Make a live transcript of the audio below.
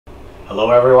Hello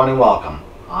everyone and welcome.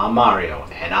 I'm Mario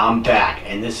and I'm back,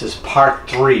 and this is part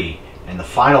 3 and the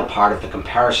final part of the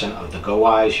comparison of the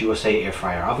GoWISE USA Air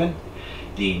Fryer Oven,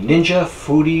 the Ninja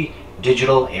Foodi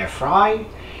Digital Air Fry,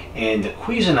 and the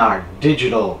Cuisinart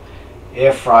Digital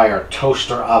Air Fryer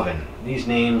Toaster Oven. These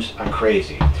names are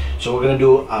crazy. So we're going to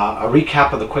do a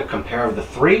recap of the quick compare of the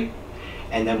three,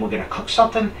 and then we're going to cook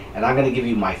something, and I'm going to give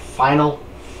you my final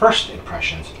first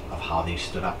impressions of how these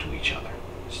stood up to each other.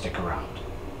 Stick around.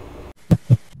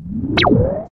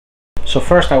 So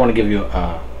first I want to give you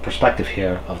a perspective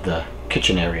here of the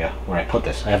kitchen area where I put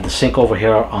this. I have the sink over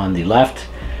here on the left,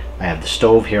 I have the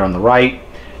stove here on the right,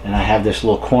 and I have this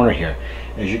little corner here.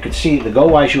 As you can see, the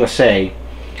GoWISE USA,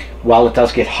 while it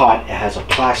does get hot, it has a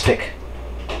plastic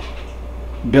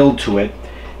build to it,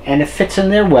 and it fits in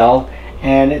there well,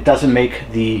 and it doesn't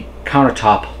make the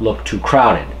countertop look too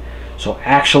crowded. So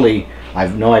actually, I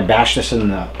know I bashed this in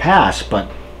the past, but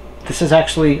this is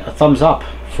actually a thumbs up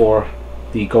for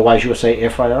the GoWISE USA Air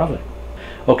Fryer Oven.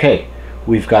 Okay,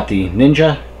 we've got the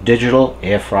Ninja Digital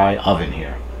Air Fry Oven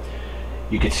here.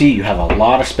 You can see you have a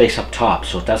lot of space up top,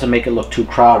 so it doesn't make it look too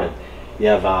crowded. You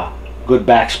have a good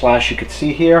backsplash you can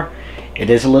see here. It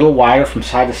is a little wider from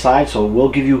side to side, so it will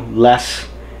give you less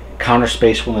counter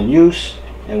space while in use.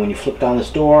 And when you flip down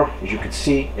this door, as you can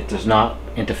see, it does not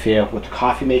interfere with the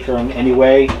coffee maker in any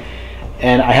way.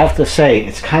 And I have to say,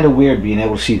 it's kind of weird being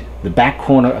able to see the back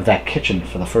corner of that kitchen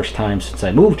for the first time since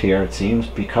I moved here, it seems,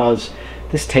 because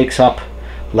this takes up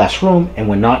less room, and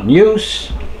when not in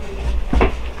use,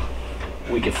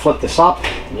 we can flip this up,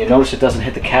 and you notice it doesn't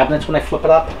hit the cabinets when I flip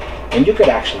it up, and you could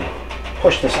actually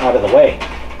push this out of the way.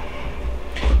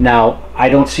 Now, I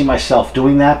don't see myself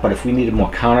doing that, but if we needed more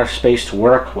counter space to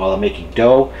work while I'm making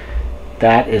dough,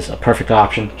 that is a perfect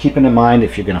option. Keeping in mind,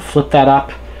 if you're going to flip that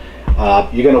up,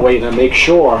 you're going to wait and make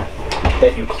sure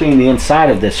that you clean the inside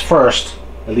of this first.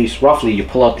 At least roughly, you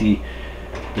pull out the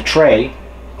tray,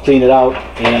 clean it out,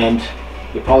 and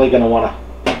you're probably going to want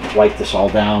to wipe this all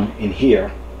down in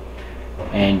here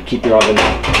and keep your oven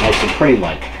nice and pretty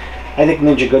like. I think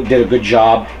Ninja did a good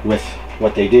job with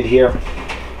what they did here,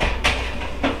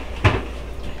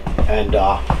 and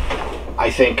I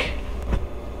think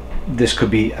this could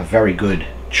be a very good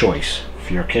choice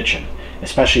for your kitchen,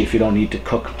 especially if you don't need to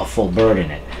cook a full bird in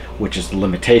it, which is the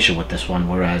limitation with this one,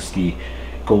 whereas the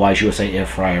GoWISE USA Air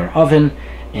Fryer Oven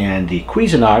and the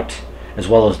Cuisinart, as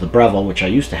well as the Breville, which I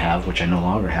used to have, which I no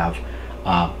longer have,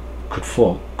 could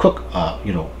cook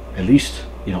at least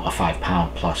a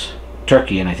 5-pound plus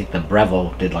turkey, and I think the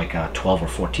Breville did like a 12 or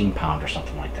 14 pound or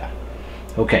something like that.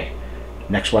 Okay,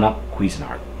 next one up,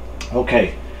 Cuisinart.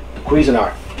 Okay, the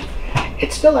Cuisinart.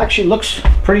 It still actually looks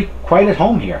quite at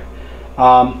home here.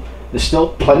 There's still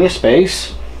plenty of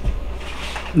space.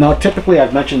 Now, typically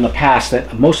I've mentioned in the past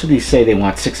that most of these say they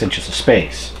want 6 inches of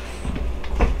space.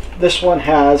 This one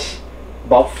has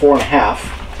about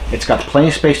 4.5. It's got plenty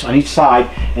of space on each side,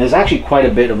 and there's actually quite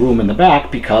a bit of room in the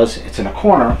back because it's in a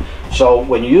corner. So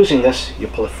when you're using this, you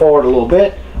pull it forward a little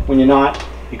bit. When you're not,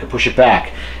 you can push it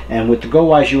back. And with the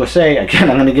GoWISE USA, again,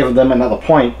 I'm going to give them another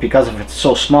point, because if it's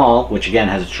so small, which again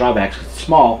has its drawbacks because it's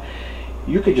small,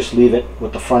 you could just leave it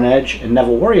with the front edge and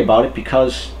never worry about it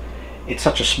because it's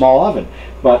such a small oven.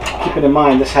 But keeping in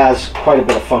mind, this has quite a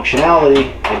bit of functionality.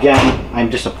 Again,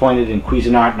 I'm disappointed in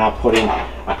Cuisinart not putting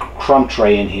a crumb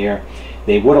tray in here.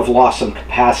 They would have lost some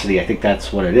capacity, I think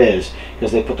that's what it is,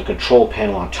 because they put the control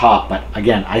panel on top. But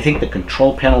again, I think the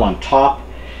control panel on top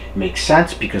makes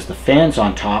sense because the fan's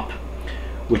on top,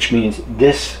 which means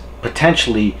this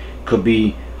potentially could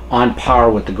be on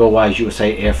par with the GoWISE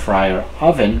USA Air Fryer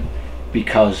Oven,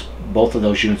 because both of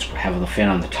those units have the fan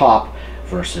on the top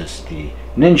versus the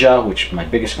Ninja, which my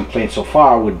biggest complaint so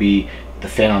far would be the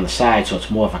fan on the side, so it's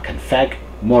more of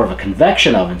a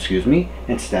convection oven,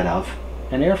 instead of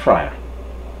an air fryer.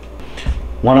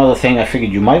 One other thing I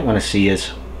figured you might want to see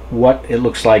is what it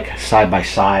looks like side by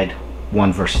side,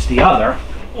 one versus the other,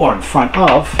 or in front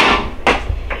of.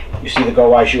 You see the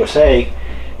GoWISE USA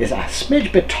is a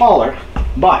smidge bit taller,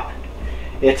 but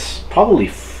it's probably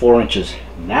 4 inches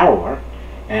narrower,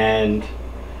 and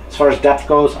as far as depth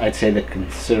goes, I'd say they're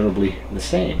considerably the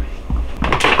same.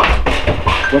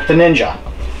 With the Ninja,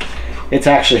 it's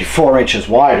actually 4 inches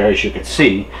wider, as you can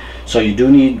see, so you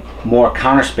do need more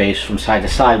counter space from side to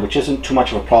side, which isn't too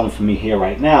much of a problem for me here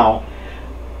right now.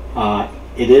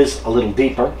 It is a little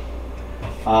deeper,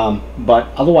 but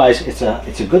otherwise it's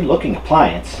a good looking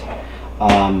appliance.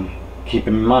 Keep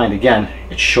in mind, again,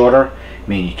 it's shorter. I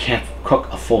mean, you can't cook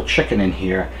a full chicken in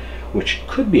here, which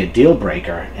could be a deal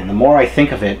breaker. And the more I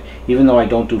think of it, even though I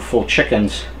don't do full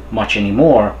chickens much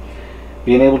anymore,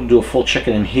 being able to do a full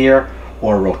chicken in here,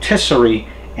 or a rotisserie,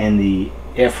 and the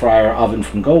air fryer oven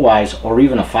from GoWISE, or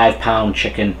even a 5-pound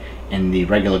chicken in the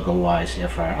regular GoWISE air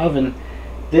fryer oven,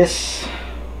 this,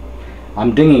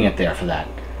 I'm dinging it there for that.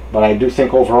 But I do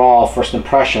think overall, first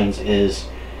impressions is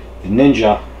the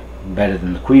Ninja better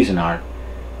than the Cuisinart,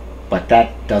 but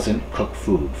that doesn't cook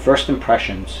food. First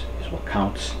impressions is what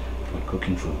counts when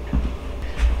cooking food.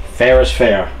 Fair is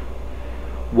fair.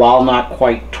 While not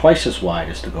quite twice as wide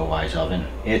as the GoWISE oven,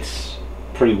 it's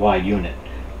a pretty wide unit.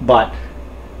 But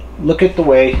look at the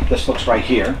way this looks right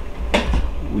here.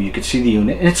 You can see the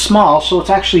unit, and it's small, so it's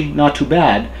actually not too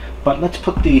bad. But let's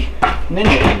put the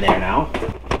Ninja in there now.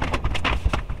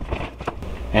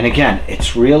 And again,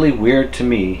 it's really weird to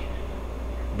me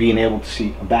being able to see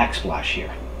a backsplash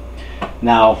here.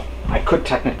 Now, I could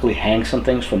technically hang some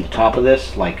things from the top of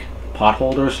this, like pot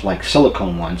holders, like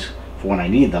silicone ones, for when I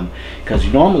need them.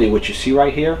 Because normally what you see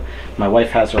right here, my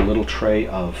wife has her little tray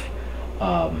of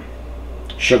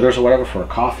sugars or whatever for a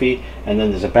coffee, and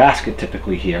then there's a basket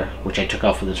typically here, which I took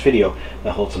out for this video,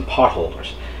 that holds some pot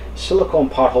holders. Silicone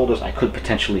pot holders I could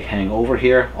potentially hang over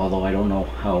here, although I don't know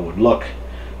how it would look.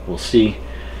 We'll see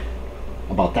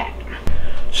about that.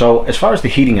 So as far as the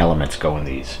heating elements go in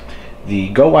these,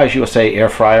 the GoWISE USA air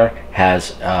fryer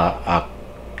has a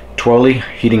twirly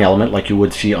heating element like you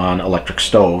would see on electric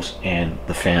stoves and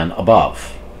the fan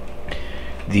above.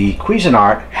 The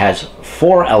Cuisinart has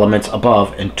 4 elements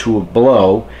above and 2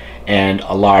 below, and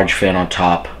a large fan on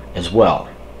top as well.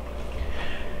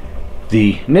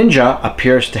 The Ninja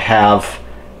appears to have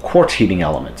quartz heating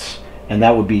elements, and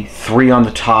that would be 3 on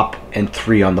the top and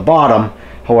 3 on the bottom.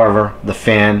 However, the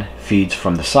fan feeds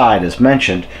from the side as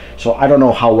mentioned, so I don't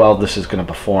know how well this is going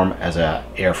to perform as an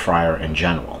air fryer in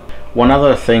general. One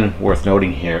other thing worth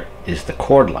noting here is the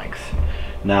cord length.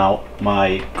 Now,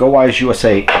 my GoWISE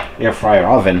USA air fryer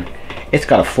oven, it's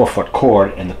got a 4-foot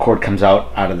cord, and the cord comes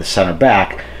out of the center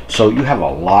back, so you have a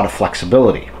lot of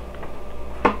flexibility.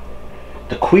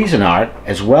 The Cuisinart,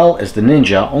 as well as the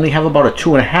Ninja, only have about a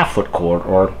 2.5-foot cord,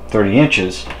 or 30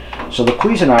 inches. So the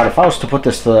Cuisinart, if I was to put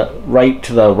this to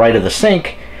the right of the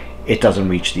sink, it doesn't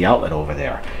reach the outlet over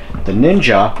there. The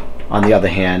Ninja, on the other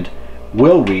hand,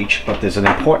 will reach, but there's an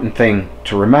important thing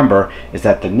to remember, is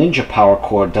that the Ninja power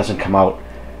cord doesn't come out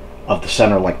of the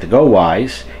center like the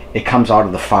GoWISE. It comes out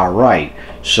of the far right.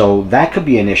 So that could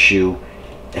be an issue,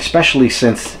 especially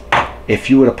since if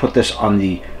you were to put this on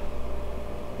the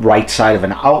right side of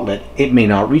an outlet, it may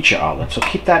not reach your outlet. So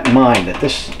keep that in mind, that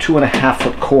this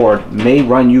 2.5-foot cord may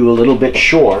run you a little bit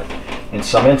short in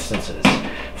some instances.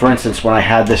 For instance, when I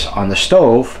had this on the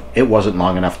stove, it wasn't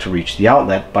long enough to reach the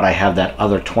outlet, but I have that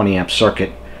other 20-amp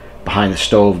circuit behind the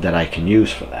stove that I can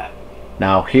use for that.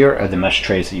 Now, here are the mesh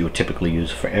trays that you would typically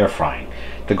use for air frying.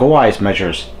 The GoWISE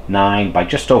measures 9 by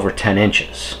just over 10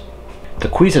 inches. The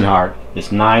Cuisinart is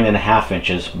 9.5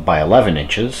 inches by 11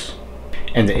 inches.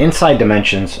 And the inside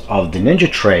dimensions of the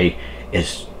Ninja tray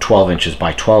is 12 inches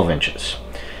by 12 inches.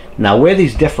 Now, where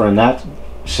these differ in that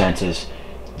sense is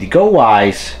the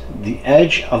GoWISE, the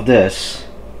edge of this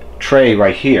tray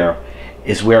right here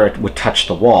is where it would touch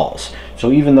the walls.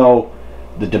 So even though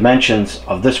the dimensions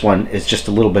of this one is just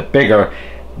a little bit bigger,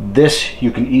 this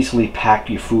you can easily pack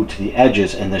your food to the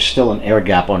edges, and there's still an air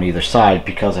gap on either side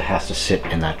because it has to sit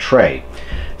in that tray.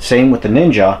 Same with the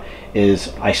Ninja.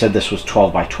 Is I said this was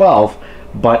 12 by 12,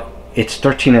 but it's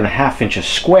 13.5 inches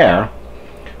square,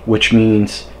 which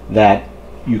means that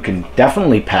you can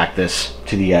definitely pack this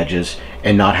to the edges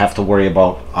and not have to worry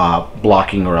about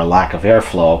blocking or a lack of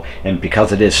airflow. And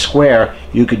because it is square,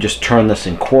 you could just turn this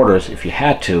in quarters if you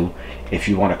had to, if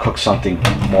you want to cook something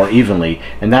more evenly.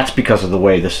 And that's because of the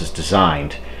way this is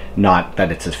designed, not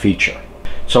that it's a feature.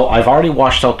 So I've already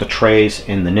washed out the trays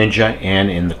in the Ninja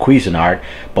and in the Cuisinart,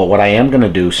 but what I am going to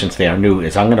do, since they are new,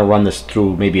 is I'm going to run this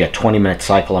through maybe a 20-minute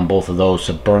cycle on both of those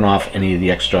to burn off any of the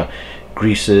extra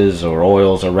greases or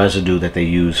oils or residue that they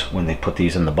use when they put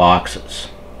these in the boxes.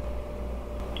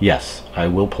 Yes, I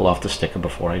will pull off the sticker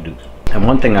before I do that. And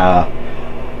one thing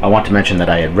I want to mention that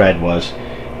I had read was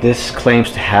this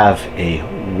claims to have a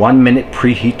 1-minute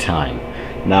preheat time.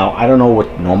 Now, I don't know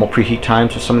what normal preheat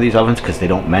times for some of these ovens, because they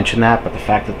don't mention that, but the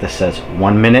fact that this says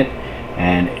 1 minute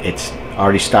and it's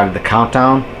already started the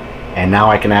countdown, and now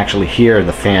I can actually hear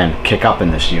the fan kick up in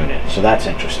this unit, so that's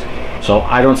interesting. So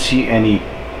I don't see any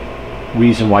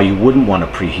reason why you wouldn't want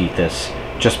to preheat this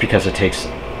just because it takes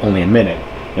only a minute.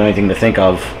 The only thing to think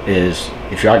of is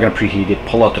if you are going to preheat it,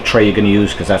 pull out the tray you're going to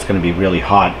use, because that's going to be really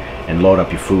hot, and load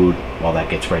up your food while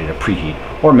that gets ready to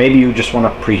preheat. Or maybe you just want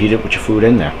to preheat it with your food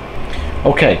in there.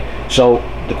 Okay, so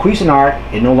the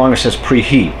Cuisinart, it no longer says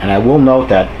preheat, and I will note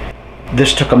that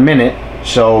this took a minute,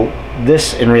 so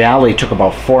this in reality took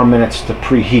about 4 minutes to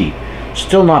preheat.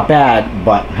 Still not bad,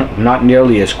 but not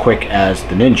nearly as quick as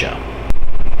the Ninja.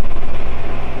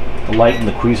 The light in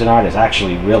the Cuisinart is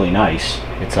actually really nice.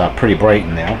 It's pretty bright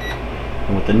in there.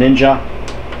 And with the Ninja,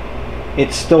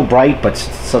 it's still bright, but it's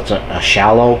such a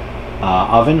shallow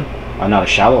oven. Not a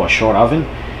shallow, a short oven.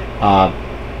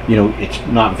 You know, it's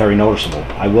not very noticeable.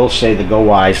 I will say the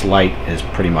GoWISE light is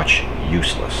pretty much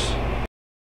useless.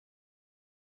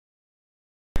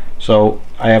 So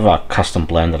I have a custom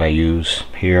blend that I use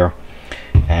here,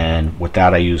 and with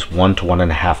that I use 1 to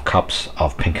 1.5 cups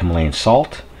of pink Himalayan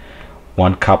salt,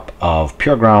 1 cup of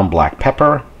pure ground black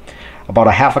pepper, about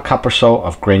a half a cup or so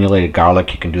of granulated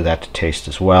garlic. You can do that to taste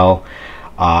as well,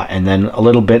 and then a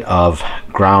little bit of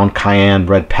ground cayenne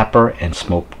red pepper and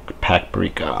smoked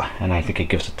paprika, and I think it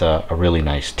gives it a really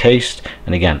nice taste.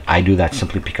 And again, I do that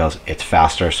simply because it's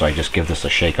faster, so I just give this a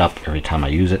shake up every time I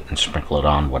use it and sprinkle it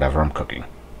on whatever I'm cooking.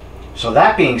 So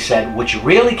that being said, what you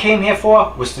really came here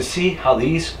for was to see how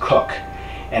these cook,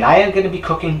 and I am going to be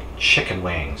cooking chicken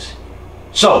wings.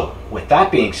 So with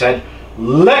that being said,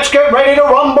 let's get ready to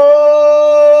rumble!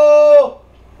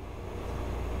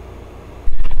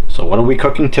 So what are we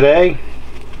cooking today?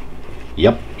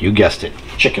 Yep, you guessed it,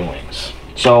 chicken wings.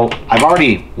 So I've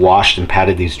already washed and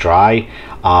patted these dry.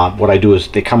 What I do is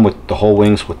they come with the whole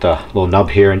wings with the little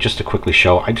nub here, and just to quickly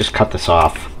show, I just cut this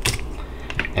off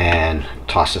and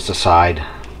toss this aside.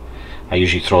 I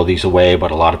usually throw these away,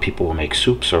 but a lot of people will make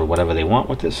soups or whatever they want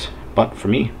with this, but for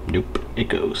me, nope, it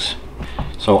goes.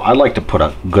 So I like to put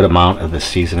a good amount of this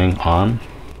seasoning on.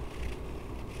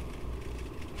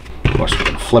 Of course, we're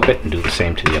going to flip it and do the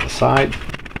same to the other side,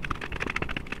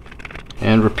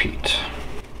 and repeat.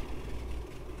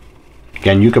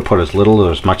 Again, you could put as little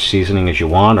or as much seasoning as you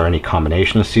want, or any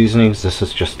combination of seasonings. This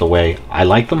is just the way I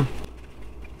like them.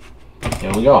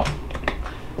 There we go.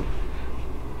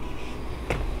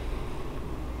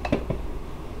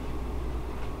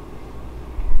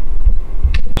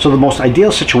 So the most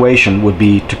ideal situation would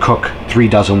be to cook 3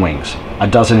 dozen wings, a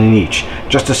dozen in each,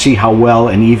 just to see how well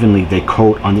and evenly they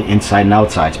coat on the inside and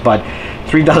outsides. But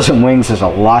 3 dozen wings is a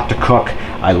lot to cook.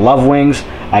 I love wings.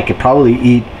 I could probably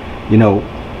eat, you know,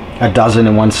 a dozen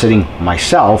in one sitting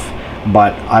myself,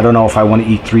 but I don't know if I want to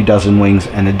eat 3 dozen wings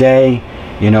in a day,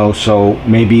 you know. So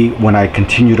maybe when I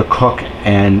continue to cook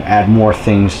and add more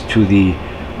things to the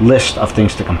list of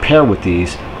things to compare with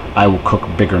these, I will cook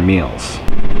bigger meals.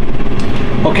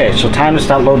 Okay, so time to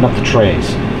start loading up the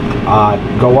trays.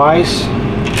 GoWISE,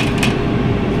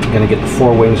 gonna get the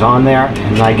 4 wings on there,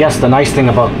 and I guess the nice thing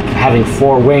about having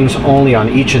 4 wings only on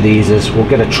each of these is we'll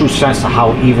get a true sense of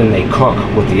how even they cook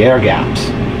with the air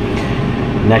gaps.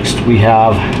 Next we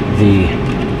have the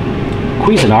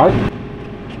Cuisinart,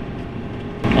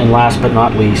 and last but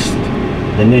not least,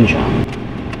 the Ninja.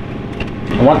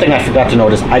 And one thing I forgot to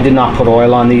notice, I did not put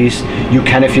oil on these. You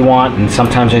can if you want, and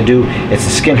sometimes I do. It's the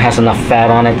skin has enough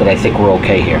fat on it that I think we're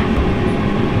okay here.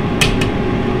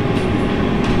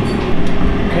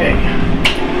 Okay.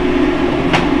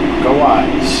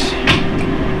 GoWISE.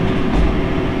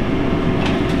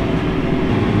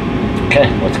 Okay,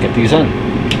 let's get these in.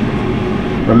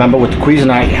 Remember, with the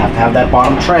Cuisinart, you have to have that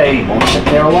bottom tray. You won't sit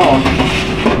there alone.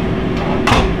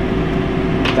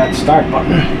 Hit that start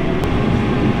button.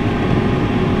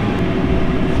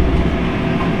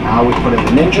 Now we put in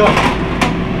the Ninja.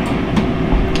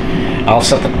 I'll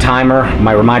set the timer,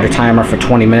 my reminder timer, for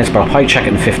 20 minutes, but I'll probably check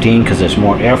it in 15 because there's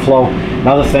more airflow.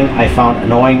 Another thing I found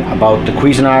annoying about the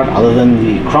Cuisinart, other than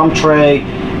the crumb tray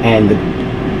and the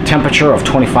temperature of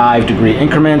 25-degree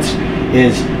increments,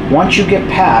 is once you get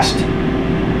past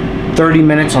 30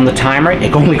 minutes on the timer,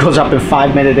 it only goes up in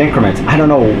 5-minute increments. I don't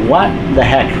know what the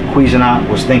heck Cuisinart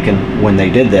was thinking when they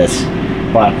did this,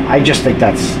 but I just think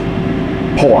that's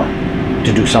poor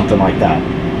to do something like that.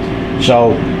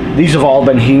 So these have all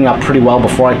been heating up pretty well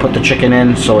before I put the chicken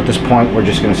in, so at this point we're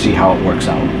just going to see how it works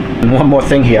out. And one more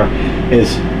thing here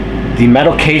is the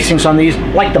metal casings on these,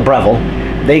 like the Breville,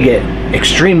 they get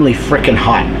extremely freaking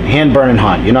hot, hand burning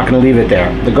hot. You're not going to leave it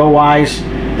there. The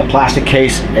GoWISE, the plastic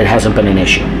case, it hasn't been an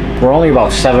issue. We're only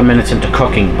about 7 minutes into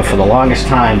cooking, but for the longest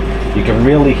time you can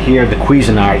really hear the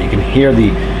Cuisinart. You can hear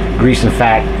the grease and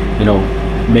fat, you know,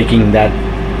 making that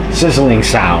sizzling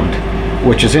sound,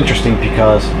 which is interesting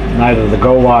because neither the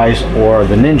GoWISE or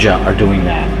the Ninja are doing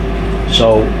that.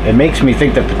 So it makes me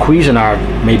think that the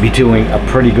Cuisinart may be doing a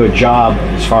pretty good job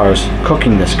as far as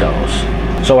cooking this goes.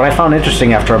 So what I found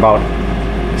interesting after about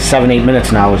 7-8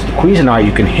 minutes now is the Cuisinart,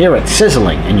 you can hear it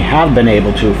sizzling, and you have been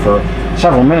able to for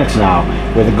several minutes now,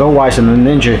 where the GoWISE and the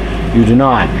Ninja, you do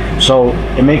not. So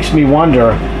it makes me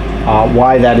wonder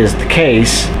why that is the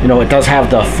case. You know, it does have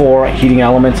the 4 heating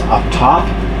elements up top,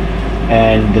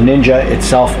 and the Ninja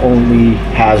itself only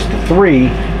has the 3,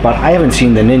 but I haven't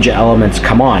seen the Ninja elements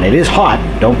come on. It is hot,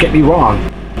 don't get me wrong,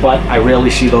 but I rarely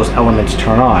see those elements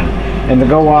turn on. And the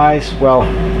GoWISE, well,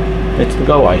 it's the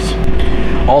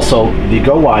GoWISE. Also, the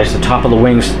GoWISE, the top of the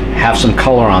wings have some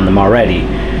color on them already.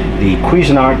 The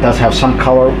Cuisinart does have some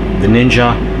color, the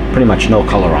Ninja, pretty much no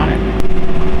color on it.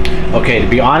 Okay, to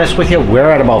be honest with you, we're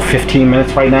at about 15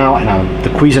 minutes right now, and the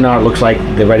Cuisinart looks like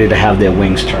they're ready to have their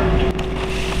wings turned.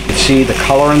 You can see the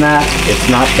color in that, it's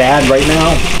not bad right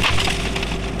now.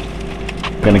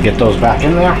 I'm gonna get those back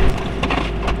in there.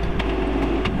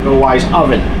 GoWISE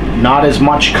oven, not as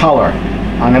much color.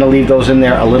 I'm gonna leave those in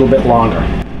there a little bit longer.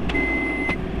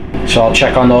 So I'll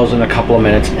check on those in a couple of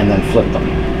minutes and then flip them.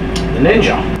 The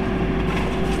Ninja.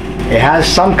 It has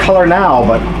some color now,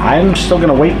 but I'm still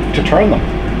gonna wait to turn them.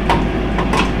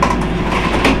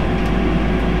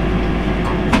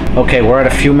 Okay, we're at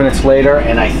a few minutes later,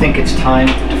 and I think it's time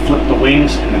to flip the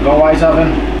wings in the GoWISE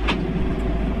oven.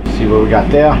 See what we got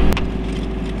there.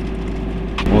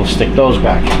 We'll stick those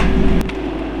back in.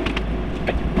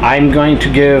 I'm going to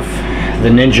give the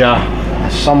Ninja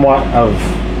somewhat of,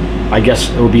 I guess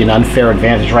it would be an unfair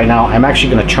advantage right now. I'm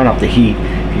actually going to turn up the heat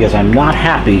because I'm not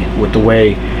happy with the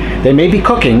way they may be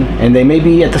cooking, and they may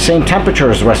be at the same temperature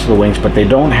as the rest of the wings, but they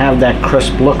don't have that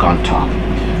crisp look on top.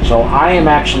 So I am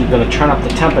actually going to turn up the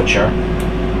temperature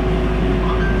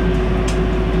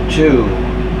to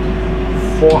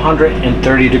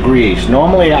 430 degrees.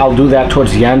 Normally I'll do that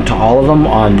towards the end to all of them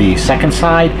on the second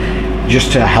side,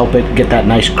 just to help it get that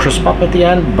nice crisp up at the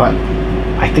end, but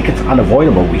I think it's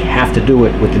unavoidable. We have to do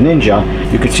it with the Ninja.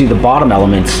 You can see the bottom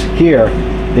elements here,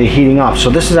 they're heating up. So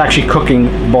this is actually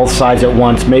cooking both sides at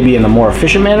once, maybe in a more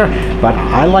efficient manner, but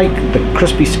I like the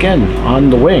crispy skin on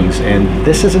the wings, and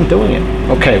this isn't doing it.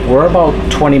 Okay, we're about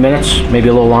 20 minutes, maybe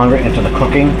a little longer into the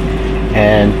cooking,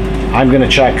 and I'm gonna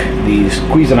check these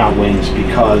Cuisinart wings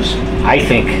because I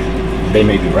think they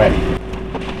may be ready.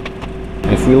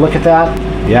 And if we look at that,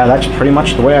 yeah, that's pretty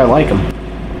much the way I like them.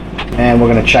 And we're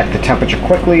gonna check the temperature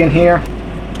quickly in here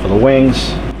for the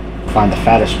wings. Find the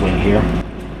fattest wing here.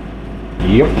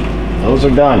 Yep, those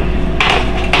are done.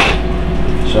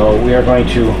 So we are going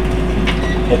to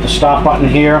hit the stop button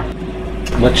here.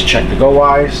 Let's check the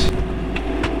GoWISE.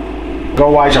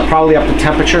 GoWISE are probably up to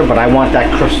temperature, but I want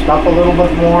that crisped up a little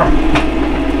bit more.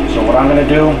 So what I'm going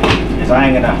to do is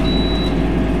I'm going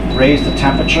to raise the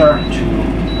temperature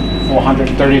to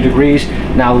 430 degrees.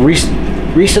 Now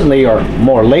recently, or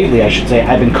more lately I should say,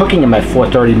 I've been cooking them at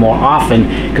 430 more often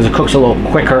because it cooks a little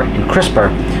quicker and crisper.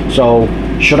 So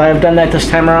should I have done that this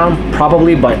time around?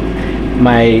 Probably, but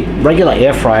my regular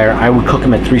air fryer, I would cook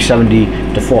them at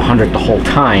 370 to 400 the whole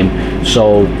time.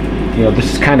 So, you know,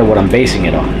 this is kind of what I'm basing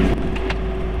it on.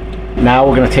 Now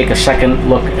we're going to take a second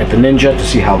look at the Ninja to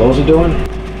see how those are doing.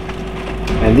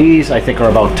 And these, I think, are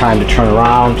about time to turn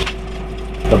around.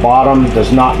 The bottom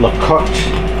does not look cooked,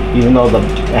 even though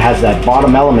it has that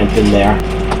bottom element in there.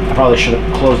 I probably should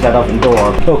have closed that oven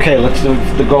door. Okay, let's do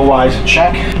the GoWISE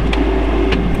check.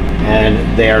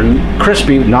 And they're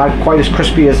crispy, not quite as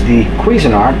crispy as the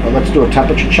Cuisinart, but let's do a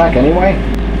temperature check anyway.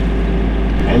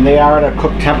 And they are at a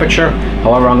cooked temperature.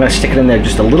 However, I'm going to stick it in there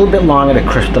just a little bit longer to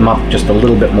crisp them up just a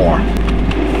little bit more.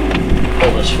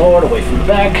 Pull this forward, away from the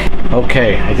back.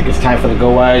 Okay, I think it's time for the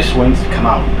GoWISE wings to come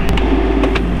out.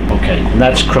 Okay, and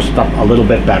that's crisped up a little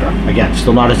bit better. Again,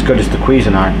 still not as good as the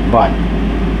Cuisinart, but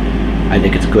I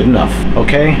think it's good enough.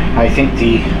 Okay, I think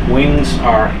the wings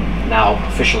are now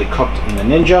officially cooked in the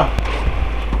Ninja.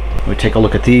 We take a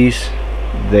look at these.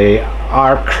 They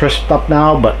are crisped up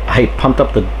now, but I pumped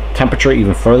up the temperature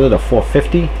even further to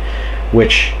 450,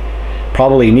 which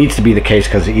probably needs to be the case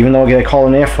because even though they call it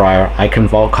an air fryer, I can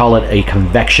call it a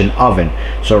convection oven.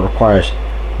 So it requires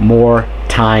more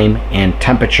time and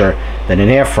temperature than an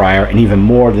air fryer, and even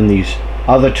more than these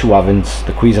other two ovens,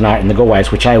 the Cuisinart and the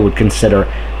GoWISE, which I would consider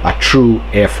a true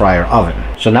air fryer oven.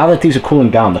 So now that these are cooling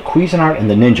down, the Cuisinart and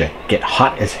the Ninja get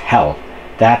hot as hell.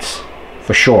 That's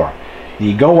for sure.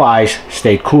 The GoWISE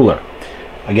stayed cooler.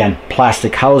 Again,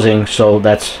 plastic housing, so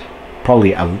that's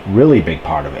probably a really big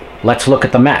part of it. Let's look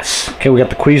at the mess. Okay, we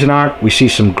got the Cuisinart. We see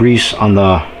some grease on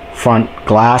the front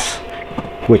glass,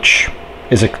 which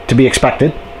is to be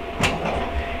expected.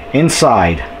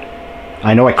 Inside,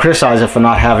 I know I criticize it for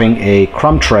not having a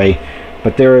crumb tray,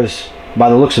 but there is, by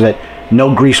the looks of it,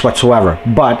 no grease whatsoever.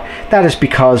 But that is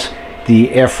because the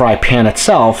air fry pan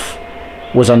itself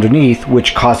was underneath,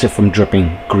 which caused it from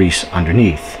dripping grease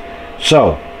underneath.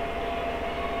 So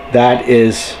that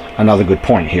is another good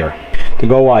point here. The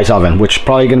GoWISE oven, which is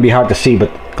probably going to be hard to see,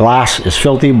 but glass is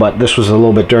filthy, but this was a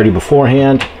little bit dirty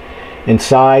beforehand.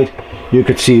 Inside, you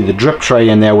could see the drip tray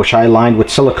in there, which I lined with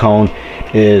silicone,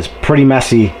 is pretty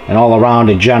messy, and all around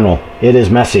in general it is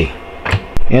messy.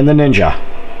 And the Ninja,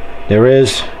 there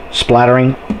is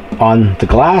splattering on the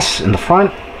glass in the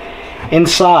front.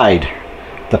 Inside,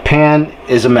 the pan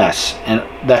is a mess, and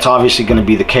that's obviously going to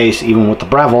be the case even with the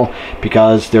Breville,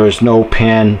 because there is no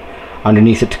pan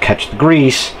underneath it to catch the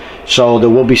grease. So there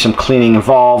will be some cleaning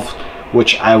involved,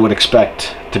 which I would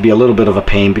expect to be a little bit of a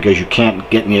pain, because you can't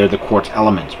get near the quartz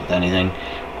elements with anything,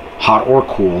 hot or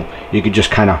cool. You could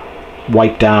just kind of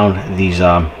wipe down these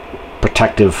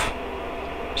protective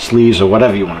sleeves or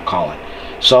whatever you want to call it.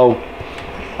 So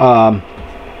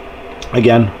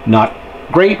again, not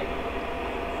great,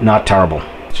 not terrible.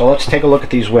 So let's take a look at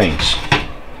these wings.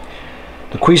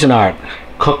 The Cuisinart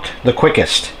cooked the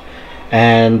quickest,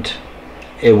 and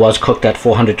it was cooked at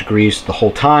 400 degrees the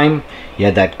whole time. You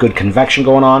had that good convection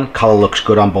going on. Color looks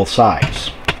good on both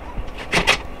sides.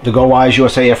 The GoWISE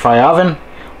USA Air Fryer Oven,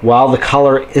 while the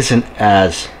color isn't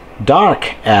as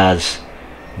dark as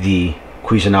the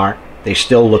Cuisinart, they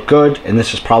still look good, and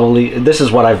this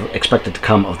is what I've expected to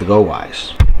come of the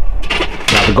GoWISE.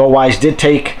 Now the GoWISE did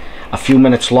take a few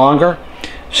minutes longer,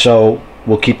 so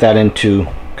we'll keep that into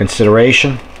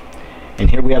consideration. And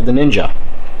here we have the Ninja.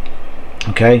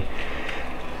 Okay,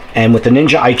 and with the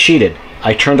Ninja I cheated.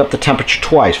 I turned up the temperature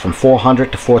twice, from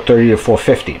 400 to 430 to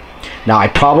 450. Now I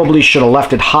probably should have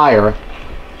left it higher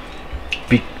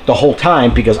the whole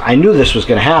time, because I knew this was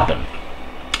going to happen,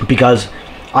 because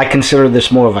I consider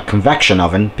this more of a convection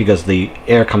oven, because the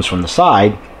air comes from the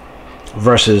side,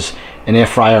 versus an air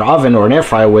fryer oven or an air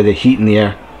fryer where the heat and the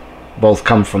air both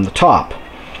come from the top.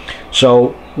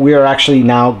 So we are actually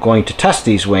now going to test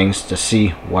these wings to see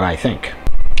what I think.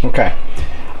 Okay,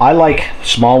 I like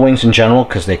small wings in general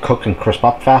because they cook and crisp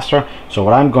up faster. So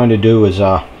what I'm going to do is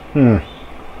I'll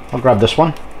grab this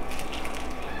one.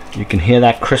 You can hear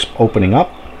that crisp opening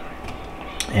up,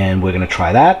 and we're going to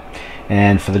try that.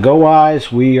 And for the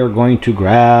GoWISE, we are going to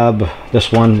grab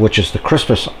this one, which is the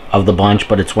crispest of the bunch,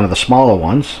 but it's one of the smaller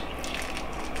ones.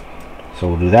 So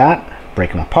we'll do that,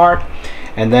 break them apart.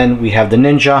 And then we have the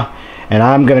Ninja, and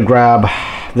I'm going to grab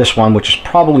this one, which is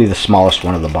probably the smallest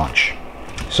one of the bunch.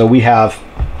 So we have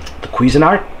the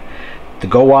Cuisinart, the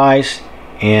GoWISE,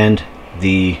 and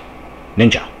the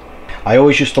Ninja. I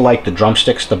always used to like the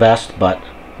drumsticks the best, but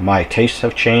my tastes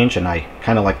have changed, and I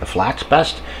kind of like the flats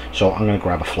best, so I'm going to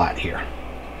grab a flat here.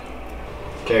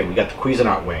 Okay, we got the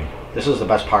Cuisinart wing. This is the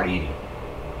best part eating.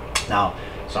 Now,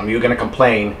 some of you are going to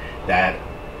complain that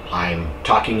I'm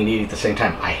talking and eating at the same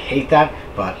time. I hate that,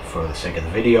 but for the sake of the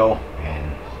video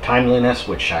and timeliness,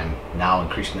 which I'm now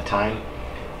increasing the time,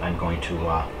 I'm going to,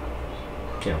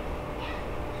 eat.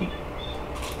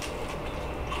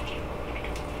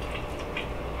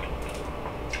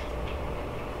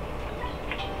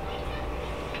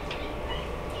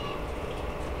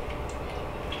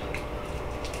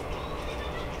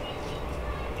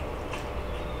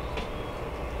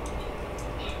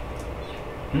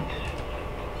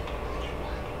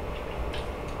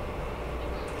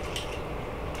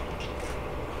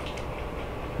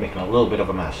 Making a little bit of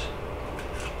a mess.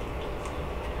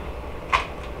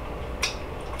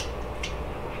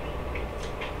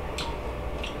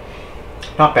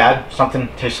 Not bad. Something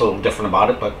tastes a little different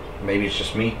about it, but maybe it's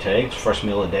just me today. It's the first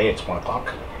meal of the day. It's 1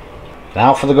 o'clock.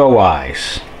 Now for the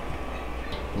GoWISE.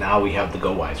 Now we have the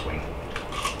GoWISE wing.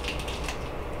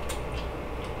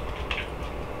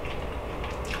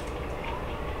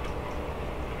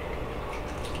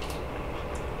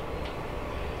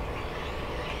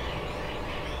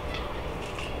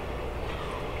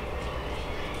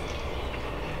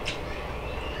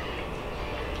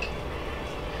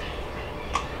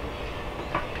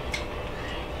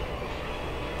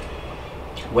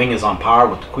 Wing is on par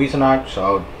with the Cuisinart, so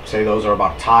I would say those are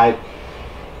about tied,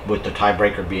 with the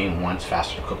tiebreaker being one's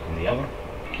faster to cook than the other.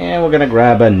 And we're going to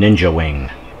grab a Ninja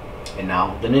wing. And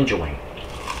now the Ninja wing.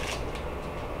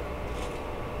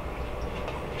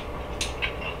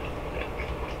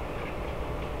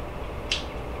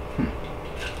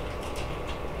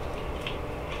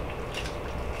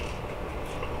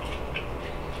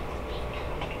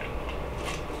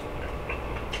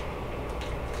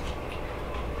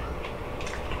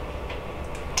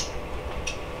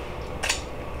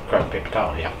 Grab a paper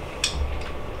towel, yeah.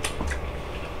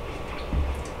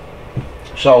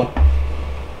 So,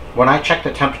 when I checked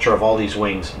the temperature of all these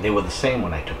wings, they were the same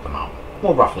when I took them out.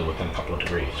 Well, roughly within a couple of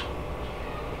degrees.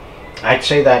 I'd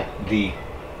say that the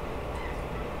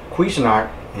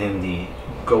Cuisinart and the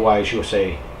GoWISE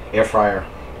USA air fryer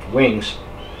wings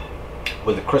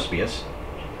were the crispiest,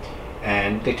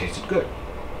 and they tasted good.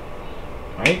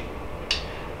 Right?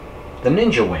 The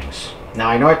Ninja wings Now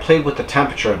I know I played with the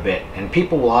temperature a bit, and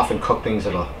people will often cook things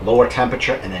at a lower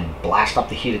temperature and then blast up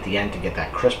the heat at the end to get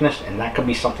that crispness, and that could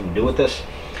be something to do with this,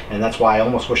 and that's why I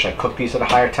almost wish I cooked these at a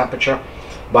higher temperature.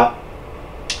 But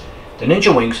the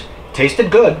Ninja wings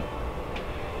tasted good.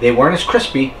 They weren't as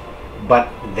crispy, but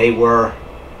they were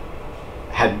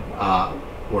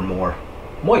more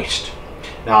moist.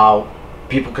 Now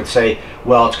people could say,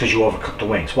 well, it's because you overcooked the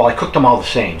wings. Well, I cooked them all the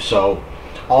same, so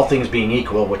all things being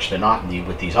equal, which they're not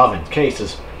with these oven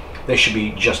cases, they should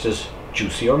be just as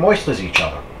juicy or moist as each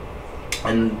other.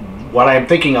 And what I'm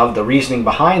thinking of, the reasoning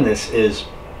behind this is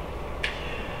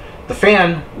the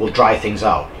fan will dry things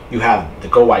out. You have the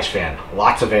GoWISE fan,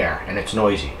 lots of air, and it's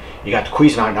noisy. You got the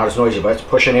Cuisinart, not as noisy, but it's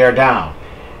pushing air down.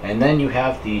 And then you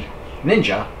have the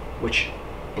Ninja, which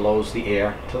blows the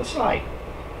air to the side.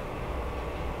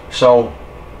 So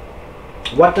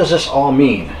what does this all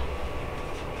mean?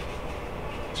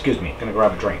 Excuse me, gonna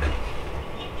grab a drink.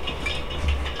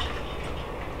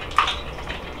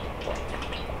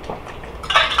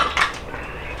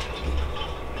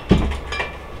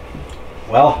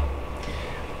 Well,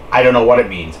 I don't know what it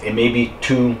means. It may be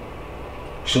too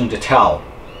soon to tell,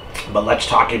 but let's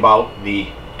talk about the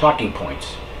talking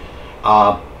points.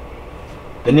 The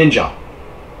Ninja,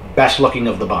 best looking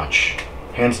of the bunch,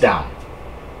 hands down.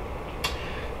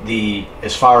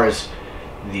 As far as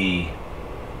the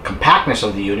compactness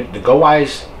of the unit, the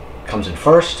GoWISE comes in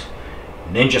first,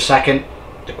 Ninja second,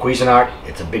 the Cuisinart,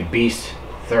 it's a big beast,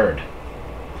 third.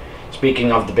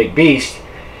 Speaking of the big beast,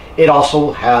 it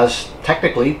also has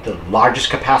technically the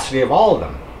largest capacity of all of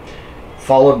them,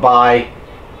 followed by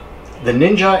the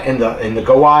Ninja and the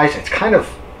GoWISE. It's kind of,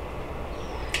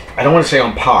 I don't want to say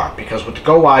on par, because with the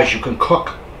GoWISE you can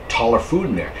cook taller food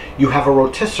in there. You have a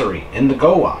rotisserie in the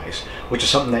GoWISE, which is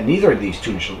something that neither of these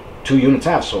two units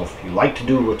have. So if you like to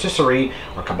do rotisserie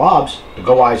or kebabs, the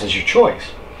GoWISE is your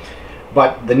choice.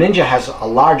 But the Ninja has a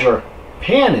larger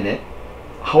pan in it,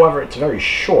 however it's very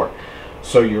short,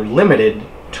 so you're limited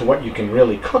to what you can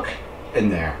really cook in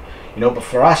there. You know, but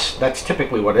for us, that's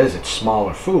typically what it is. It's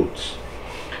smaller foods.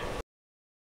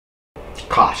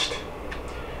 Cost.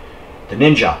 The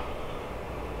Ninja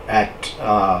at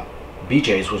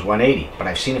BJ's was $180, but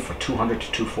I've seen it for $200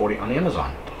 to $240 on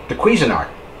Amazon. The Cuisinart,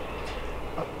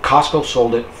 Costco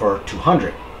sold it for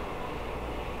 $200.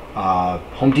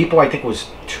 Home Depot, I think,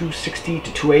 was $260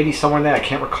 to $280, somewhere in there. I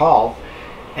can't recall.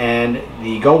 And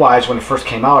the GoWISE, when it first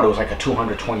came out, it was like a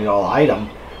 $220 item,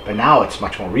 but now it's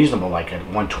much more reasonable, like at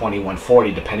 $120,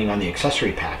 $140, depending on the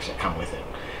accessory packs that come with it.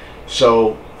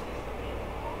 So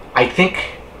I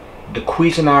think the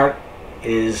Cuisinart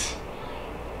is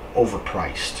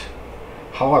overpriced.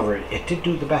 However, it did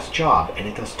do the best job, and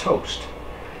it does toast.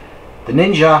 The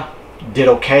Ninja did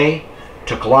okay,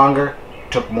 took longer,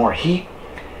 took more heat,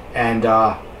 and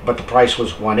but the price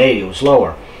was $180. It was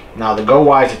lower. Now the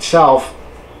GoWISE itself,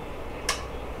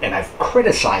 and I've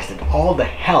criticized it all the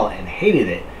hell and hated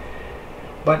it,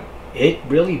 but it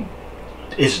really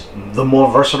is the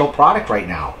more versatile product right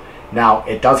now. Now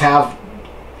it does have,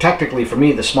 technically for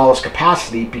me, the smallest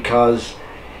capacity, because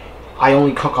I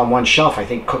only cook on one shelf. I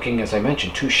think cooking, as I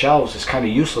mentioned, 2 shelves is kind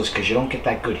of useless because you don't get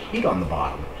that good heat on the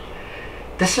bottom.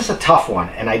 This is a tough one,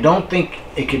 and I don't think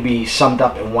it could be summed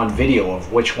up in one video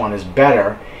of which one is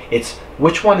better. It's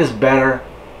which one is better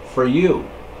for you.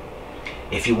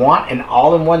 If you want an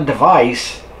all-in-one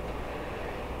device,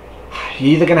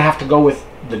 you're either going to have to go with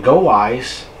the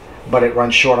GoWISE, but it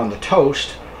runs short on the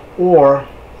toast, or,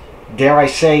 dare I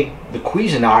say, the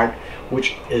Cuisinart,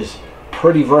 which is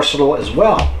pretty versatile as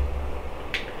well.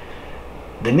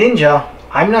 The Ninja,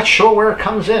 I'm not sure where it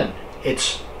comes in.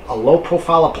 It's a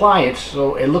low-profile appliance,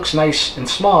 so it looks nice and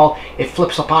small. It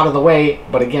flips up out of the way,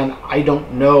 but again, I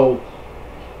don't know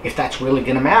if that's really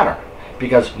going to matter,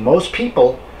 because most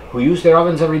people who use their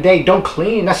ovens every day don't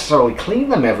necessarily clean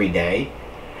them every day.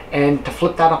 And to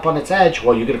flip that up on its edge,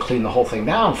 well, you're going to clean the whole thing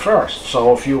down first.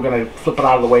 So if you're going to flip it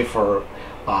out of the way for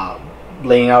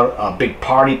laying out big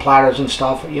party platters and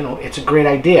stuff, you know, it's a great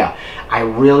idea. I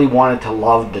really wanted to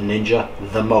love the Ninja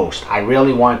the most. I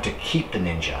really wanted to keep the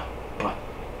Ninja, but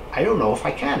I don't know if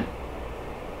I can.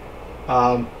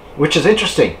 Which is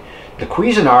interesting. The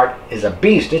Cuisinart is a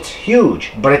beast. It's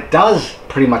huge, but it does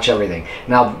pretty much everything.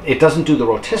 Now, it doesn't do the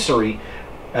rotisserie,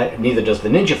 neither does the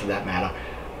Ninja for that matter,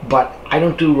 but I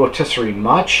don't do rotisserie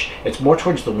much. It's more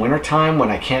towards the winter time when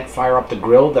I can't fire up the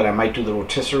grill that I might do the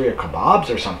rotisserie or kebabs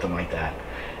or something like that.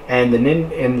 And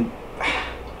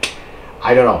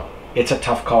I don't know. It's a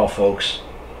tough call, folks.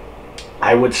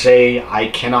 I would say I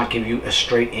cannot give you a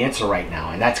straight answer right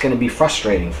now, and that's going to be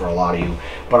frustrating for a lot of you.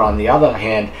 But on the other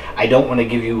hand, I don't want to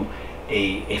give you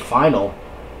a final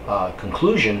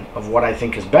conclusion of what I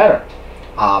think is better.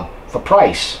 For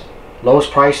price,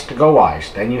 lowest price to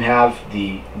GoWISE. Then you have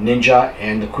the Ninja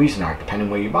and the Cuisinart, depending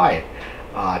where you buy it.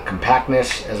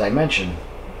 Compactness, as I mentioned,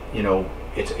 you know,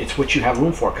 it's what you have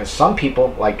room for, because some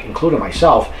people, like including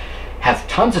myself, have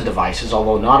tons of devices,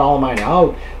 although not all of mine are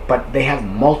out, but they have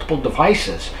multiple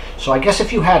devices. So I guess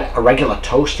if you had a regular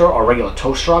toaster or regular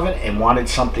toaster oven and wanted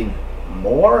something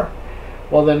more,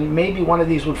 well then maybe one of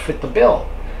these would fit the bill.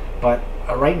 But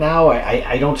right now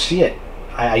I don't see it.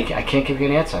 I can't give you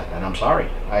an answer, and I'm sorry.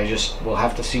 I just will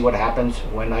have to see what happens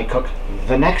when I cook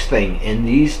the next thing in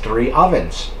these 3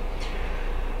 ovens.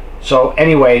 So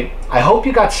anyway, I hope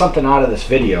you got something out of this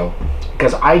video,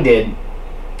 because I did.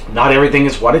 Not everything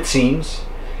is what it seems,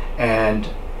 and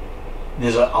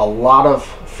there's a lot of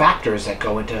factors that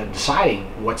go into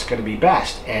deciding what's going to be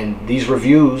best. And these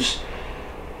reviews,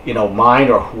 you know, mine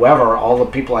or whoever, all the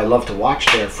people I love to watch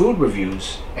their food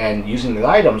reviews and using the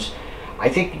items, I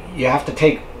think you have to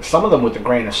take some of them with a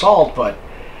grain of salt, but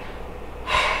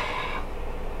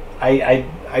I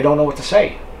don't know what to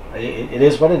say. It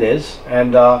is what it is,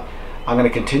 and I'm going to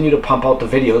continue to pump out the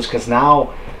videos, because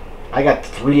now I got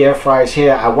 3 air fryers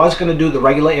here. I was going to do the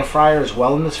regular air fryer as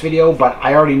well in this video, but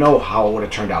I already know how it would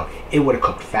have turned out. It would have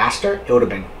cooked faster, it would have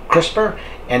been crisper,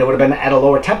 and it would have been at a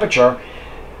lower temperature,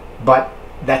 but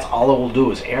that's all it will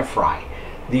do is air fry.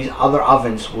 These other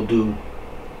ovens will do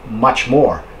much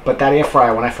more. But that air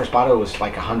fryer, when I first bought it, was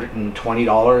like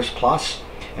 $120 plus,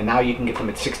 and now you can get them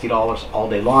at $60 all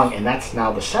day long, and that's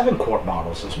now the 7-quart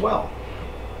models as well.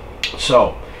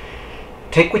 So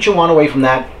take what you want away from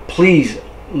that. Please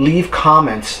leave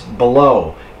comments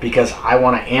below, because I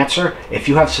want to answer. If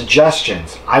you have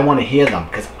suggestions, I want to hear them,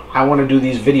 because I want to do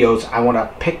these videos. I want to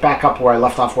pick back up where I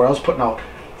left off, where I was putting out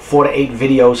 4 to 8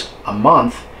 videos a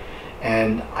month,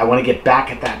 and I want to get back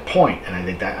at that point. And I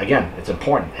think that, again, it's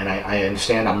important, and I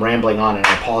understand I'm rambling on, and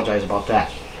I apologize about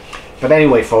that. But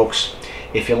anyway, folks,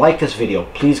 if you like this video,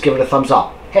 please give it a thumbs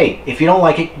up. Hey, if you don't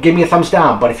like it, give me a thumbs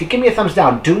down. But if you give me a thumbs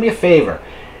down, do me a favor,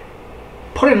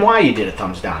 put in why you did a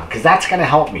thumbs down, because that's going to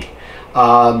help me.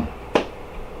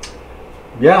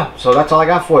 Yeah, so that's all I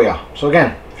got for you. So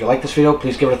again, if you like this video,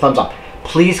 please give it a thumbs up.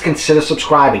 Please consider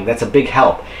subscribing. That's a big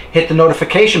help. Hit the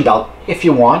notification bell if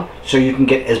you want, so you can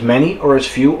get as many or as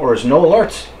few or as no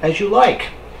alerts as you like.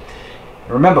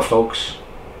 And remember, folks,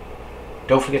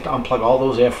 don't forget to unplug all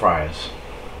those air fryers.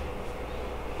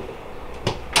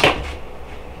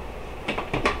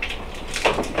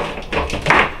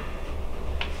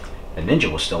 The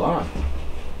Ninja was still on.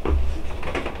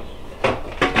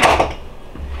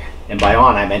 And by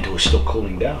on, I meant it was still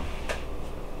cooling down.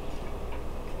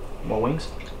 More wings?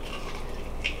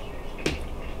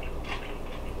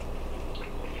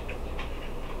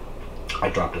 I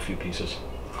dropped a few pieces.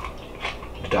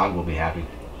 The dog will be happy.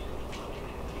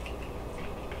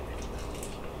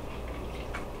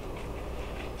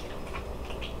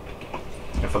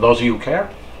 And for those of you who care,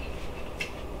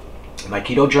 my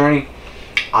keto journey,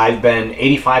 I've been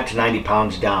 85 to 90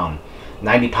 pounds down.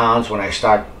 90 pounds when I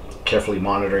start carefully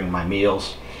monitoring my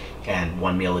meals and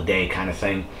 1 meal a day kind of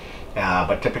thing.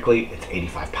 But typically it's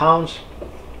 85 pounds,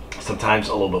 sometimes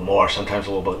a little bit more, sometimes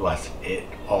a little bit less. It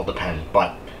all depends,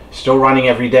 but still running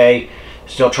every day,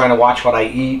 still trying to watch what I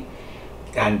eat,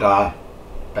 and I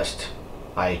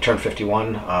turned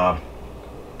 51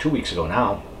 2 weeks ago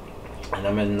now, and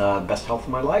I'm in the best health of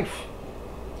my life,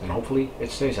 and hopefully it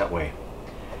stays that way.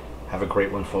 Have a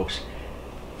great one, folks.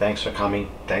 Thanks for coming.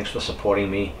 Thanks for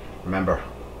supporting me. Remember,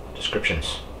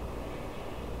 descriptions.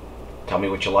 Tell me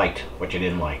what you liked, what you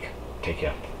didn't like. Take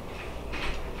care.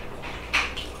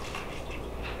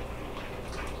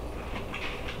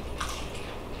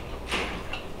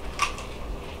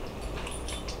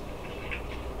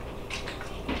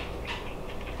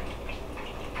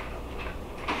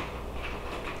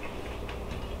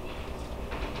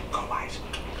 GoWISE.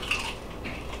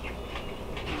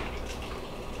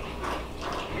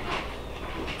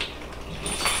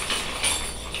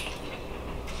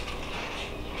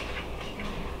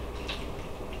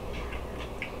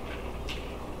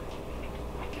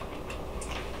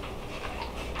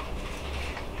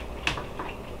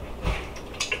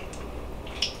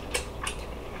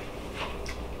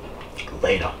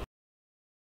 Later.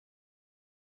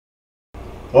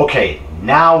 Okay,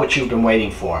 now what you've been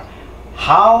waiting for.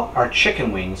 How are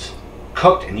chicken wings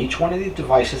cooked in each one of these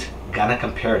devices gonna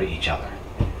compare to each other?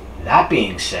 That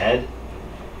being said,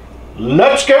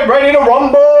 let's get ready to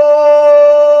rumble!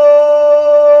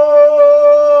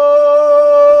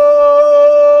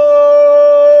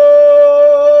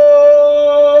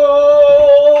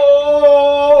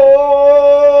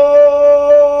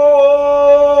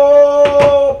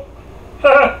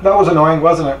 annoying,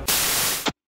 wasn't it?